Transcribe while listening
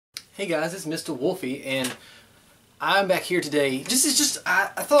Hey guys, it's Mr. Wolfie, and I'm back here today. I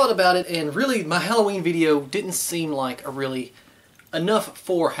thought about it, and really my Halloween video didn't seem like enough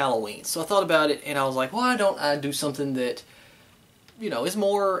for Halloween. So I thought about it, and I was like, why don't I do something that, is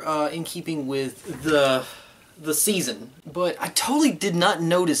more in keeping with the season. But I totally did not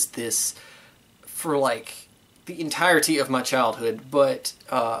notice this for like the entirety of my childhood, but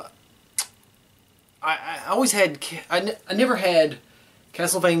I always had, I never had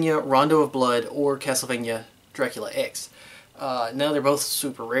Castlevania Rondo of Blood or Castlevania Dracula X. Now they're both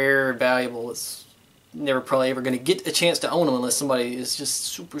super rare and valuable. It's never probably ever going to get a chance to own them unless somebody is just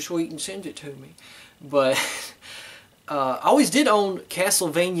super sweet and sends it to me. But I always did own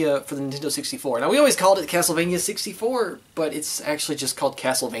Castlevania for the Nintendo 64. Now we always called it Castlevania 64, but it's actually just called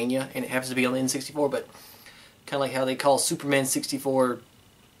Castlevania, and it happens to be on the N64. But kind of like how they call Superman 64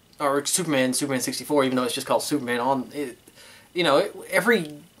 or Superman 64, even though it's just called Superman on it.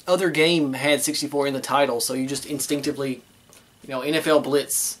 Every other game had 64 in the title, so you just instinctively, NFL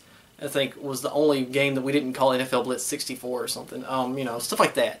Blitz, I think, was the only game that we didn't call NFL Blitz 64 or something, stuff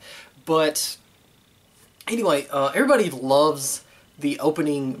like that. But anyway, everybody loves the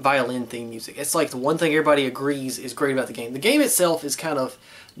opening violin theme music. It's like the one thing everybody agrees is great about the game. The game itself is kind of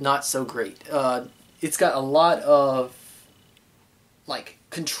not so great. It's got a lot of like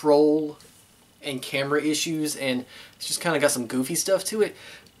control and camera issues, and it's just kind of got some goofy stuff to it.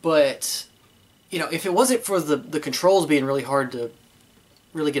 But if it wasn't for the controls being really hard to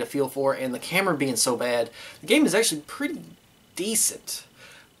really get a feel for, and the camera being so bad, the game is actually pretty decent.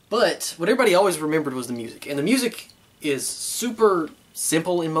 But what everybody always remembered was the music, and the music is super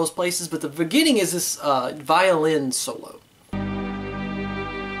simple in most places, but the beginning is this violin solo.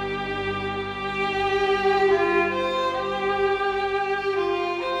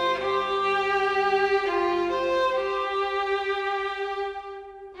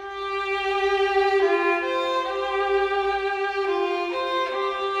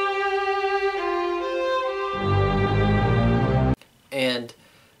 And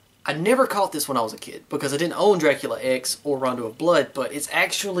I never caught this when I was a kid because I didn't own Dracula X or Rondo of Blood, but it's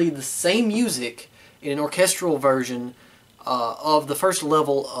actually the same music in an orchestral version of the first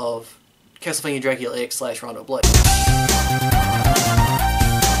level of Castlevania Dracula X / Rondo of Blood.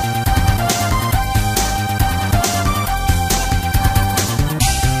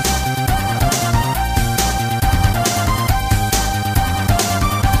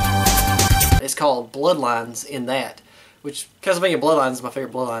 It's called Bloodlines in that. Which, Castlevania Bloodlines is my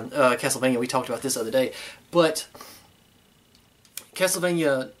favorite Bloodline. Castlevania, we talked about this the other day. But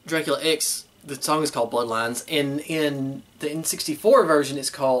Castlevania Dracula X, the song is called Bloodlines. And in the N64 version,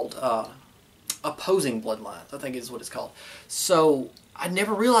 it's called Opposing Bloodlines, I think is what it's called. So, I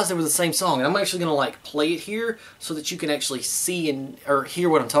never realized they were the same song. And I'm actually going to like play it here so that you can actually see or hear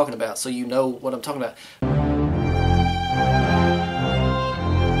what I'm talking about. So you know what I'm talking about.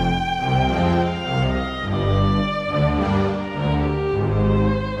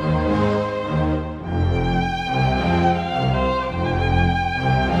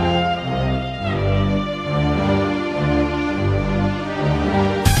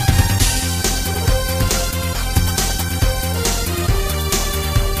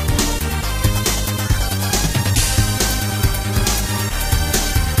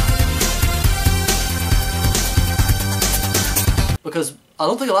 Because I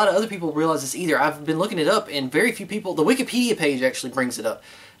don't think a lot of other people realize this either. I've been looking it up, and very few people. The Wikipedia page actually brings it up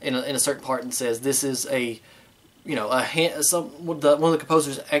in a certain part and says this is one of the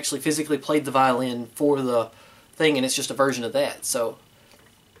composers actually physically played the violin for the thing, and it's just a version of that. So,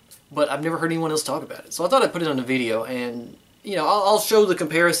 but I've never heard anyone else talk about it. So I thought I'd put it on a video, and I'll show the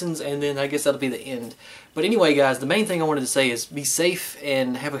comparisons, and then I guess that'll be the end. But anyway, guys, the main thing I wanted to say is be safe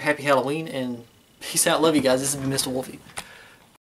and have a happy Halloween, and peace out. Love you guys. This has been Mr. Wolfie.